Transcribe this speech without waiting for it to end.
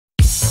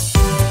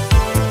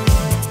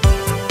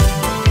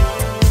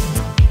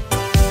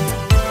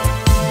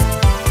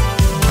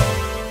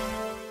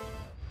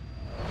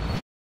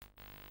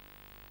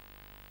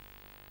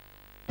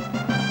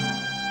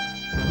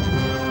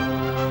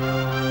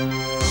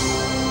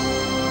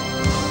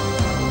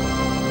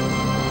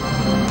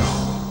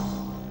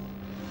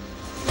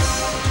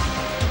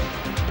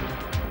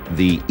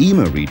The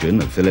EMEA region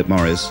of Philip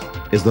Morris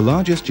is the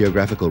largest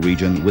geographical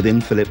region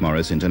within Philip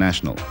Morris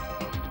International,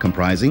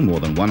 comprising more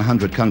than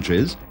 100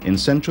 countries in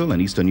Central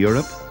and Eastern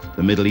Europe,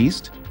 the Middle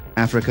East,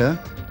 Africa,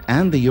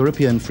 and the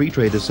European Free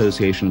Trade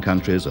Association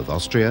countries of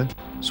Austria,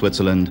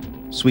 Switzerland,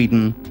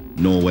 Sweden,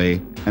 Norway,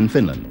 and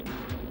Finland.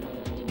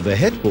 The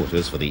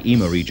headquarters for the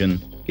EMEA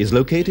region is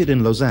located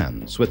in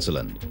Lausanne,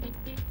 Switzerland,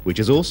 which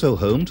is also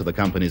home to the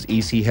company's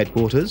EC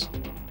headquarters,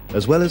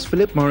 as well as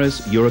Philip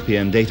Morris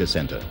European Data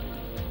Center.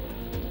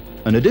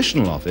 An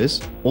additional office,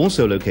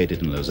 also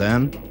located in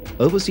Lausanne,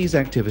 oversees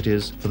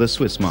activities for the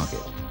Swiss market.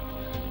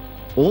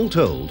 All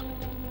told,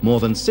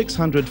 more than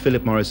 600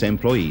 Philip Morris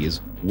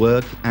employees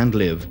work and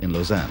live in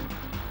Lausanne.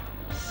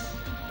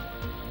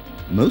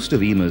 Most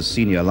of EMEA's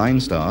senior line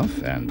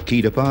staff and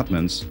key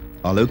departments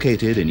are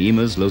located in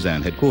EMEA's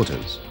Lausanne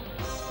headquarters,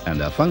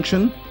 and their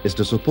function is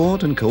to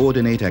support and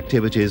coordinate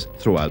activities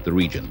throughout the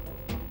region.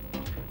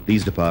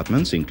 These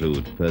departments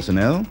include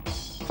personnel,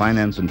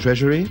 finance and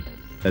treasury,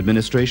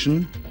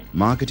 administration,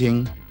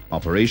 marketing,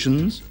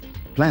 operations,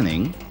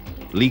 planning,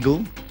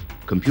 legal,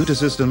 computer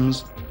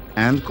systems,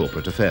 and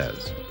corporate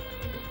affairs.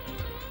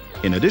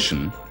 In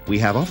addition, we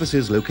have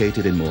offices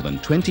located in more than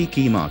 20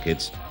 key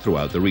markets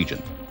throughout the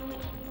region.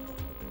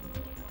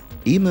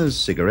 EMEA's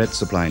cigarette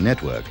supply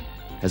network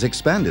has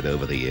expanded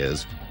over the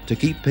years to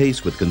keep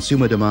pace with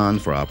consumer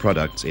demand for our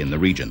products in the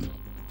region.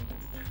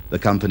 The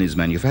company's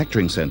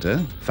manufacturing center,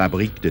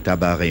 Fabrique de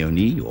Tabac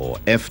Réunie, or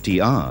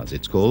FTR as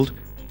it's called,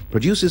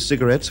 produces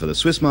cigarettes for the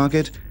Swiss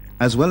market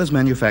as well as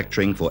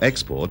manufacturing for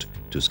export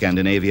to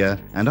Scandinavia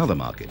and other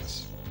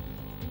markets.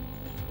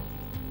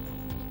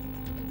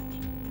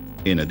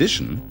 In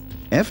addition,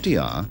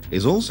 FTR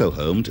is also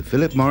home to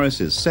Philip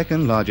Morris's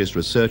second largest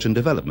research and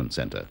development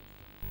center.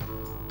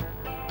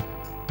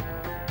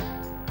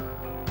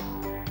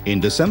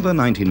 In December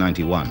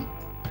 1991,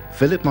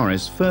 Philip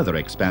Morris further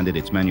expanded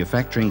its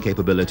manufacturing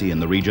capability in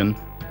the region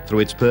through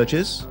its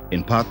purchase,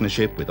 in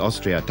partnership with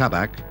Austria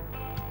Tabak,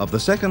 of the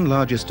second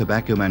largest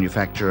tobacco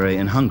manufacturer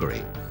in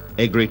Hungary,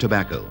 Egri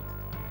Tobacco.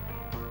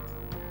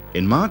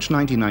 In March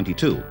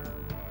 1992,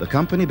 the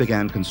company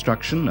began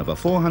construction of a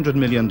 $400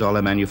 million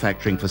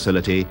manufacturing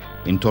facility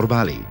in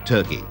Torbali,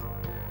 Turkey,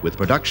 with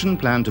production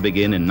planned to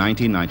begin in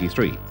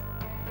 1993.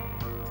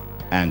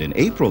 And in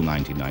April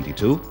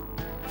 1992,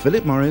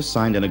 Philip Morris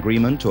signed an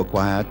agreement to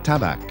acquire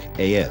Tabak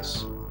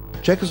AS,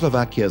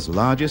 Czechoslovakia's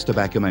largest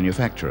tobacco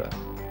manufacturer,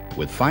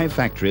 with 5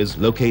 factories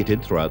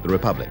located throughout the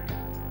Republic.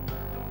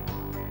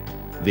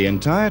 The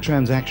entire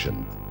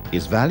transaction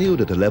is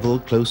valued at a level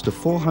close to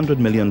 $400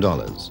 million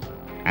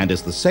and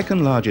is the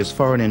second largest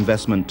foreign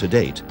investment to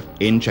date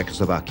in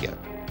Czechoslovakia.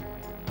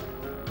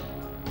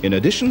 In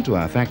addition to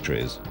our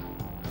factories,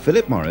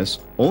 Philip Morris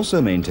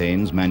also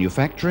maintains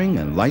manufacturing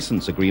and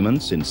license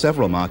agreements in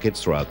several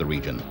markets throughout the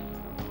region,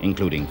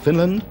 including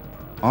Finland,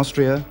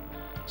 Austria,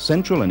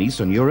 Central and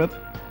Eastern Europe,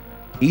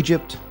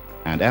 Egypt,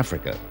 and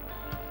Africa.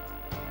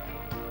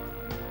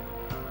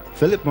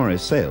 Philip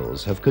Morris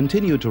sales have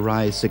continued to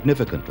rise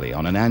significantly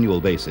on an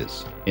annual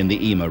basis in the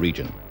EMEA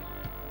region.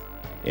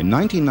 In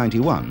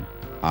 1991,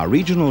 our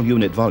regional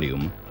unit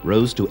volume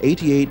rose to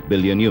 88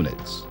 billion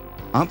units,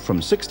 up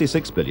from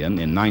 66 billion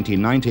in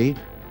 1990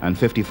 and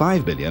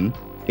 55 billion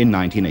in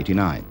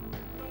 1989.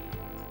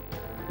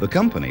 The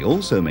company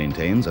also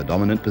maintains a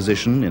dominant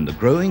position in the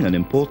growing and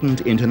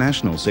important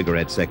international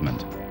cigarette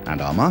segment,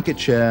 and our market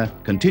share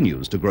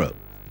continues to grow.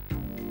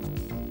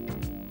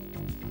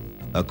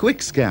 A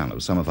quick scan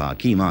of some of our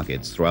key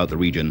markets throughout the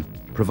region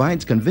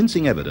provides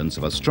convincing evidence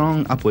of a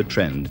strong upward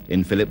trend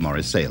in Philip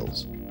Morris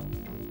sales.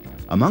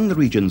 Among the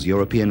region's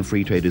European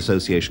Free Trade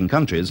Association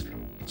countries,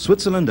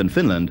 Switzerland and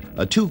Finland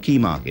are 2 key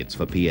markets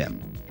for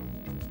PM.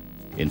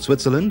 In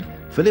Switzerland,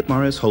 Philip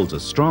Morris holds a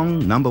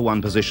strong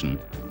 #1 position,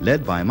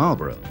 led by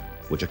Marlboro,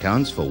 which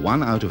accounts for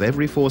 1 out of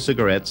every 4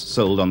 cigarettes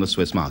sold on the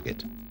Swiss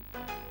market.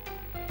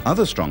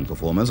 Other strong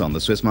performers on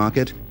the Swiss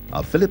market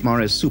are Philip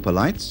Morris Super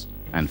Lights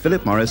and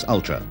Philip Morris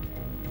Ultra.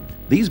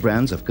 These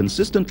brands have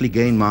consistently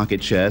gained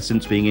market share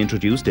since being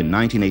introduced in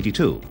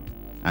 1982,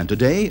 and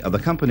today are the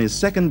company's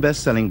second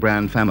best-selling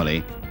brand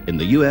family in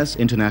the US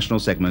international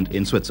segment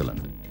in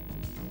Switzerland.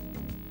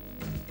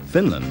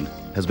 Finland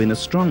has been a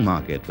strong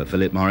market for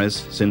Philip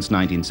Morris since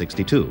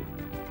 1962,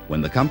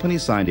 when the company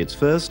signed its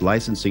first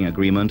licensing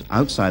agreement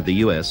outside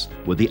the US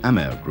with the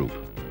Amer Group.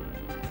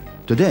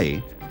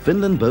 Today,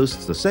 Finland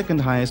boasts the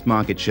second highest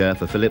market share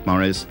for Philip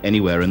Morris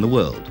anywhere in the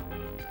world,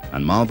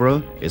 and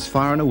Marlboro is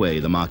far and away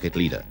the market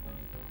leader.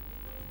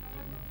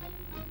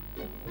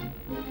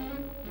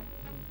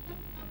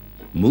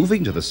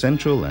 Moving to the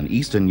Central and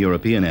Eastern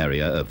European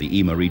area of the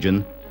EMEA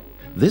region,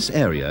 this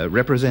area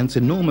represents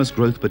enormous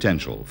growth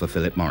potential for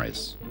Philip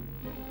Morris.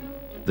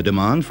 The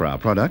demand for our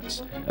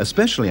products,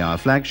 especially our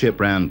flagship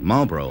brand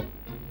Marlboro,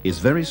 is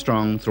very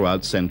strong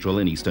throughout Central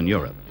and Eastern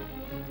Europe.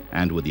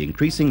 And with the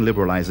increasing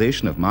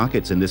liberalization of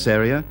markets in this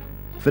area,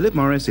 Philip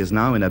Morris is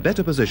now in a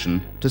better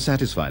position to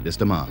satisfy this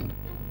demand.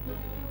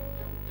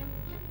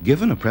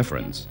 Given a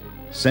preference,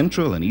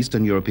 Central and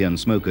Eastern European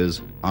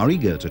smokers are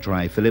eager to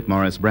try Philip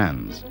Morris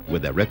brands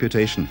with their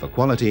reputation for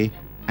quality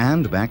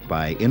and backed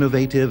by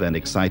innovative and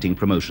exciting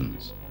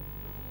promotions.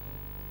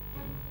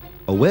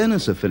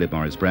 Awareness of Philip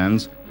Morris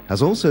brands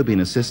has also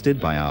been assisted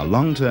by our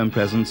long-term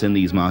presence in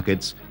these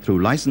markets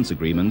through license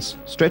agreements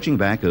stretching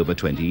back over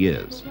 20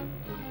 years.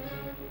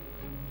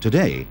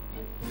 Today,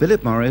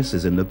 Philip Morris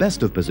is in the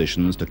best of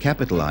positions to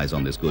capitalize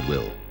on this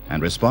goodwill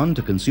and respond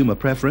to consumer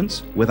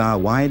preference with our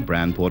wide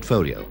brand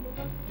portfolio.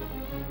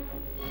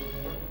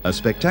 A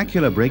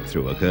spectacular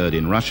breakthrough occurred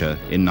in Russia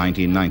in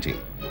 1990,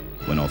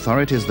 when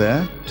authorities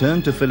there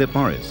turned to Philip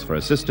Morris for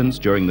assistance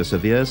during the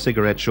severe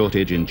cigarette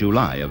shortage in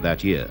July of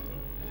that year.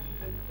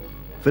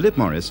 Philip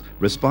Morris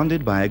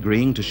responded by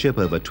agreeing to ship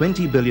over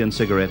 20 billion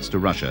cigarettes to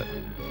Russia,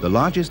 the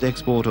largest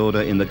export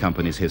order in the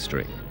company's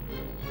history.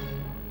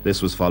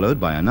 This was followed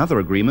by another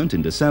agreement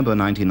in December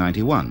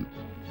 1991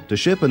 to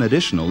ship an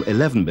additional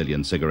 11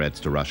 billion cigarettes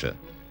to Russia,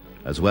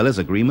 as well as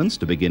agreements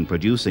to begin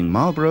producing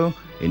Marlboro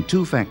in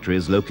 2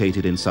 factories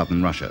located in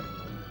southern Russia.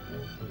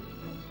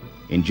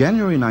 In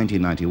January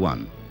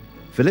 1991,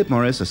 Philip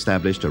Morris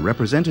established a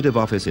representative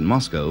office in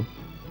Moscow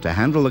to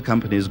handle the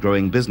company's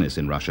growing business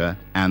in Russia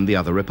and the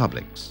other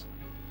republics.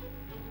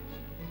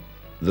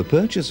 The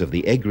purchase of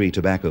the Egri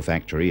tobacco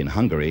factory in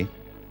Hungary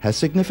has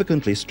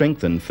significantly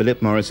strengthened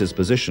Philip Morris's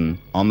position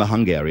on the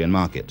Hungarian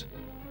market.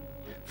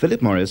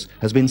 Philip Morris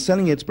has been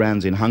selling its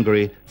brands in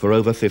Hungary for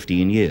over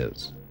 15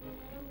 years.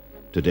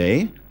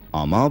 Today,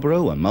 our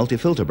Marlboro and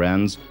Multifilter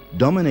brands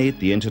dominate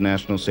the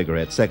international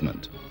cigarette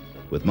segment,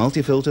 with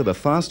Multifilter the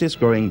fastest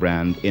growing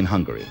brand in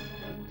Hungary.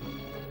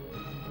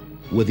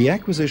 With the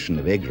acquisition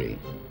of Egri,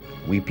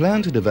 we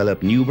plan to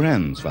develop new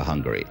brands for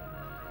Hungary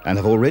and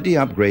have already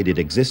upgraded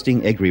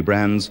existing Egri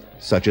brands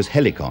such as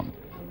Helicon.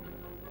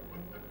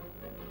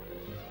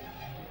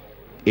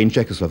 In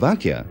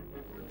Czechoslovakia,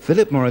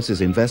 Philip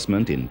Morris's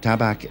investment in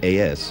Tabak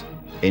AS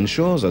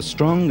ensures a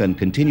strong and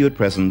continued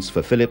presence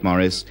for Philip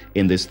Morris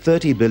in this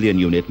 30 billion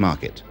unit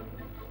market.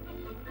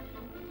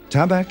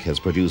 Tabak has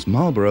produced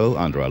Marlboro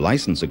under a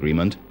license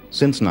agreement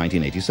since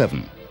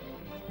 1987.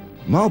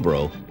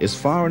 Marlboro is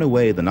far and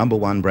away the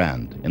 #1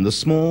 brand in the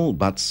small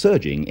but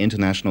surging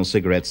international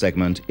cigarette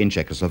segment in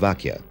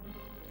Czechoslovakia,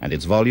 and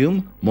its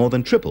volume more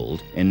than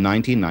tripled in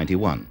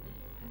 1991.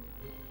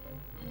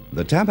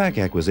 The Tabak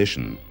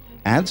acquisition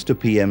adds to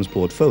PM's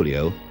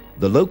portfolio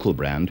the local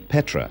brand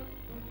Petra,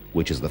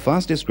 which is the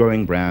fastest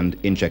growing brand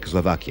in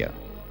Czechoslovakia.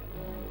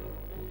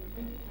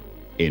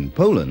 In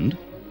Poland,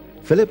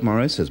 Philip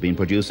Morris has been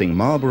producing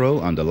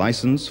Marlboro under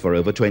license for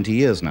over 20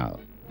 years now,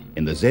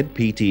 in the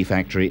ZPT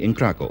factory in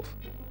Kraków.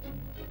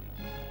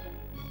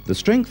 The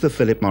strength of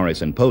Philip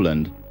Morris in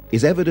Poland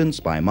is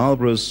evidenced by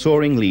Marlboro's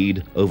soaring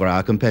lead over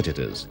our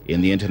competitors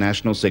in the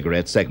international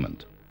cigarette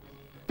segment.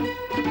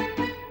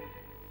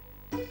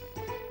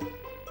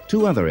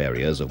 2 other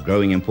areas of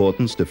growing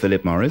importance to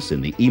Philip Morris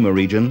in the EMA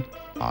region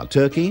are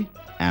Turkey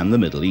and the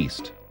Middle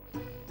East.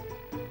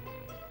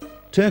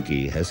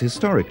 Turkey has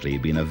historically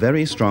been a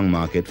very strong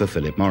market for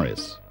Philip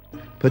Morris,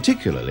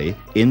 particularly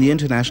in the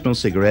international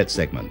cigarette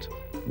segment,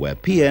 where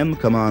PM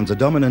commands a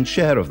dominant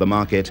share of the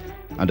market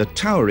and a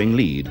towering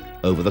lead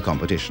over the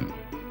competition.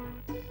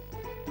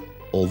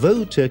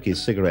 Although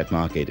Turkey's cigarette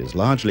market is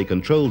largely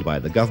controlled by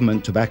the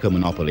government tobacco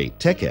monopoly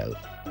Tekel,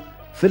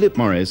 Philip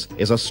Morris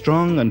is a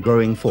strong and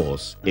growing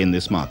force in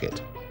this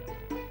market.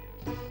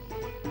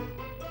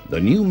 The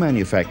new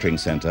manufacturing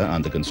center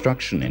under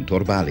construction in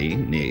Torbali,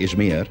 near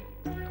Izmir,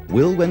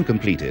 will, when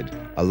completed,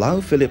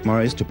 allow Philip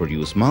Morris to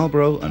produce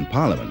Marlboro and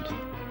Parliament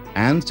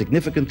and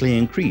significantly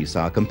increase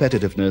our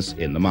competitiveness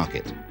in the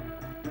market.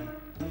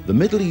 The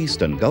Middle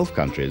East and Gulf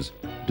countries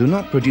do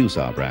not produce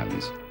our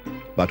brands,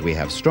 but we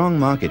have strong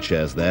market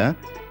shares there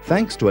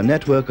thanks to a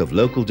network of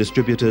local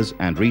distributors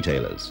and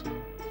retailers.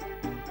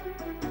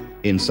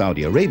 In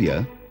Saudi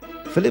Arabia,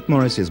 Philip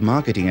Morris's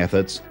marketing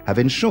efforts have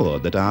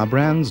ensured that our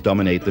brands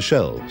dominate the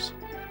shelves,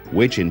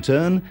 which in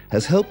turn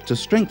has helped to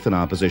strengthen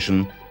our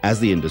position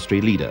as the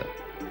industry leader.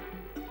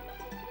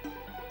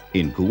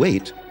 In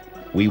Kuwait,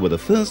 we were the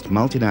first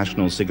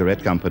multinational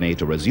cigarette company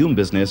to resume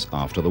business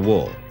after the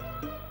war,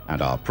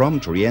 and our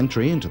prompt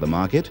re-entry into the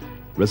market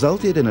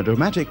resulted in a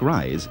dramatic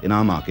rise in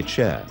our market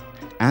share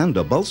and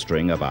a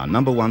bolstering of our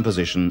 #1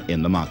 position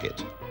in the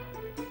market.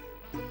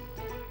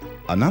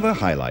 Another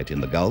highlight in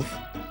the Gulf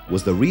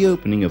was the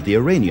reopening of the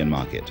Iranian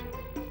market,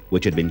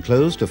 which had been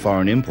closed to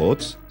foreign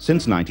imports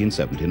since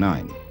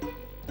 1979.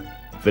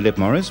 Philip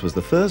Morris was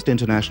the first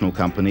international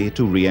company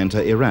to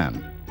re-enter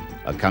Iran,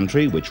 a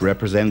country which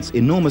represents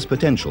enormous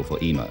potential for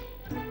EMA,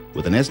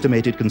 with an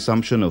estimated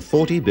consumption of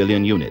 40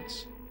 billion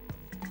units.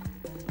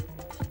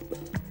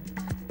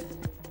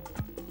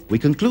 We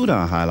conclude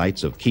our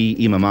highlights of key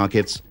EMA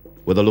markets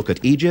with a look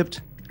at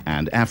Egypt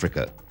and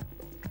Africa.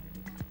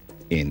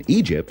 In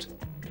Egypt,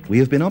 we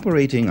have been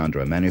operating under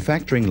a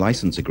manufacturing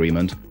license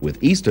agreement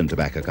with Eastern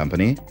Tobacco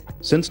Company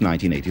since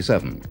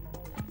 1987.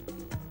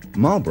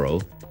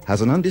 Marlboro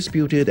has an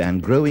undisputed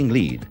and growing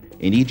lead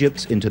in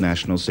Egypt's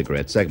international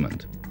cigarette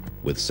segment,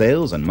 with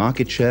sales and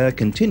market share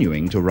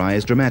continuing to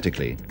rise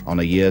dramatically on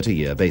a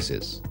year-to-year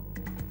basis.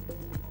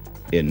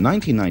 In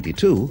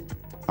 1992,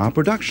 Our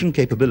production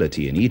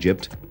capability in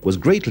Egypt was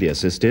greatly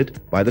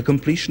assisted by the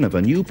completion of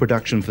a new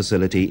production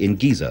facility in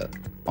Giza,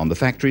 on the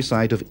factory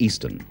site of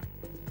Easton.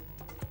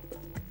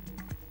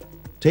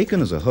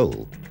 Taken as a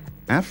whole,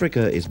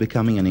 Africa is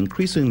becoming an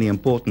increasingly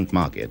important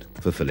market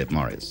for Philip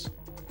Morris.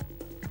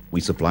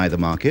 We supply the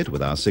market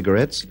with our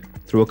cigarettes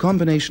through a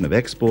combination of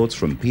exports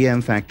from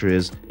PM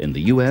factories in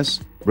the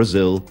US,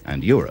 Brazil,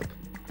 and Europe,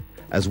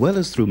 as well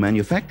as through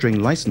manufacturing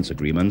license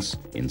agreements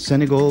in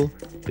Senegal,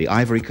 the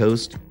Ivory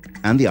Coast,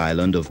 and the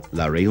island of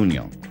La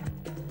Réunion.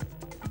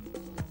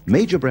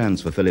 Major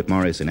brands for Philip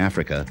Morris in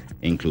Africa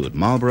include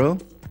Marlboro,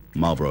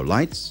 Marlboro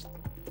Lights,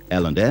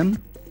 L&M,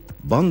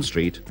 Bond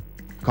Street,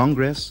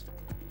 Congress,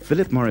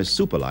 Philip Morris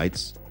Super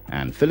Lights,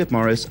 and Philip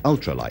Morris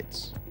Ultra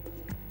Lights.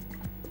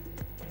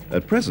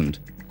 At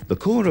present, the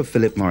core of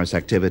Philip Morris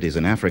activities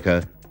in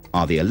Africa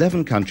are the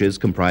 11 countries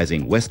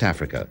comprising West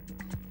Africa,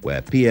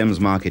 where PM's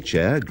market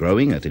share,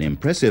 growing at an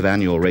impressive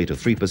annual rate of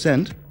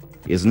 3%,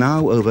 is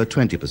now over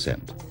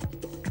 20%.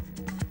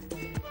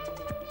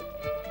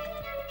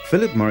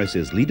 Philip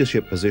Morris's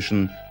leadership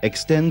position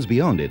extends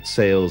beyond its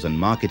sales and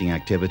marketing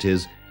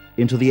activities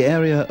into the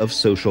area of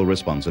social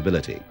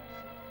responsibility.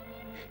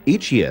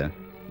 Each year,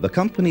 the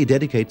company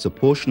dedicates a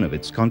portion of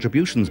its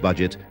contributions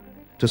budget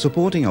to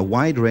supporting a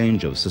wide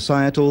range of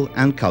societal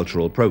and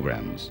cultural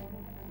programs.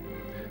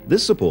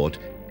 This support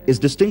is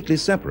distinctly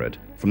separate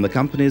from the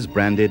company's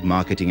branded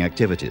marketing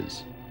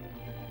activities.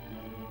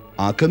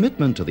 Our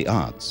commitment to the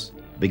arts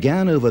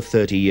began over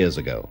 30 years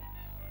ago.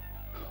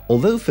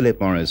 Although Philip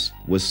Morris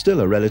was still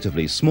a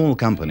relatively small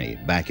company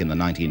back in the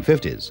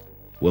 1950s,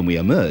 when we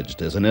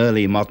emerged as an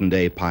early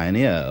modern-day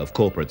pioneer of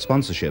corporate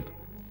sponsorship,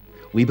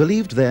 we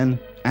believed then,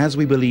 as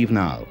we believe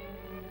now,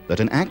 that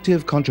an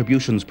active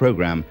contributions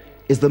program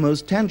is the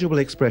most tangible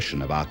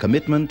expression of our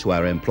commitment to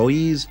our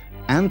employees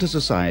and to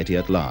society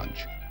at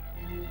large.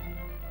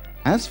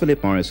 As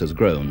Philip Morris has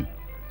grown,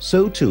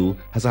 so too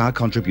has our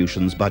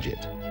contributions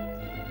budget.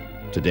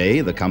 Today,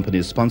 the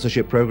company's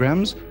sponsorship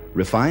programs,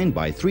 refined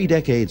by 3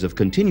 decades of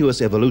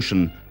continuous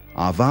evolution,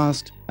 are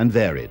vast and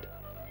varied,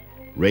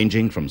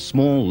 ranging from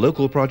small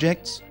local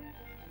projects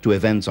to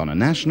events on a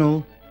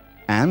national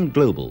and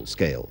global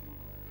scale.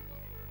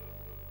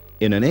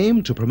 In an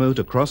aim to promote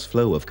a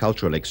cross-flow of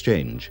cultural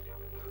exchange,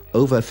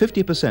 over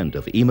 50%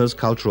 of EMA's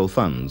cultural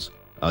funds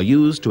are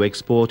used to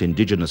export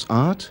indigenous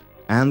art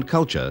and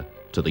culture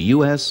to the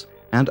US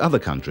and other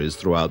countries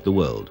throughout the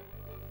world.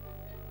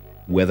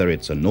 Whether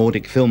it's a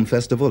Nordic film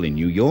festival in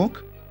New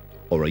York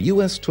or a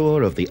US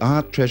tour of the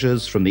art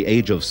treasures from the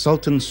age of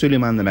Sultan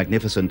Suleiman the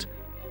Magnificent,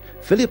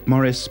 Philip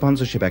Morris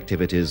sponsorship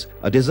activities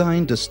are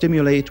designed to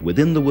stimulate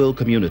within the world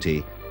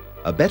community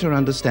a better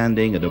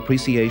understanding and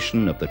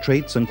appreciation of the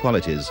traits and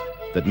qualities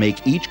that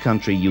make each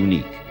country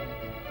unique,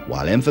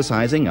 while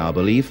emphasizing our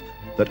belief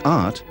that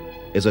art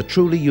is a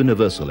truly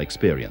universal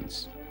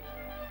experience.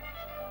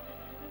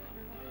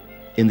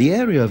 In the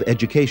area of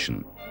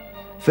education,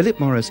 Philip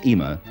Morris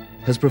EMA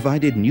has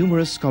provided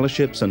numerous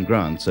scholarships and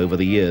grants over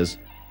the years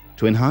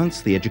to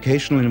enhance the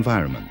educational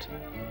environment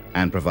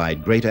and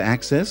provide greater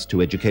access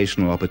to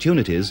educational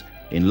opportunities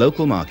in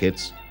local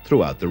markets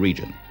throughout the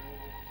region.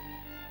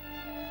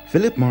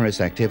 Philip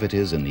Morris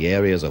activities in the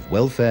areas of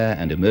welfare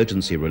and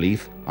emergency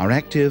relief are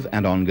active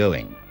and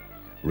ongoing,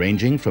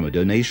 ranging from a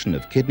donation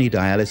of kidney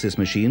dialysis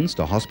machines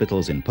to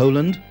hospitals in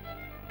Poland,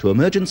 to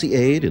emergency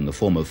aid in the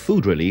form of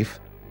food relief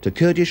to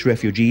Kurdish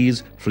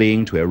refugees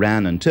fleeing to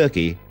Iran and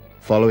Turkey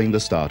following the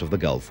start of the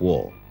Gulf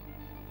War.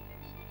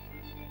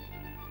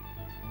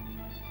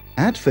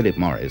 At Philip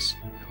Morris,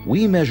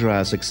 we measure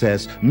our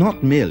success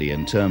not merely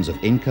in terms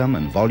of income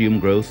and volume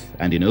growth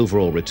and in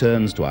overall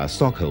returns to our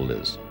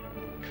stockholders.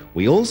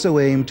 We also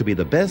aim to be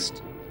the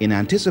best in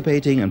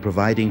anticipating and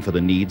providing for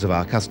the needs of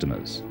our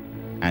customers,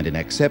 and in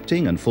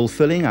accepting and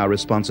fulfilling our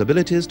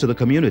responsibilities to the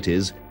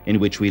communities in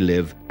which we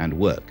live and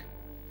work.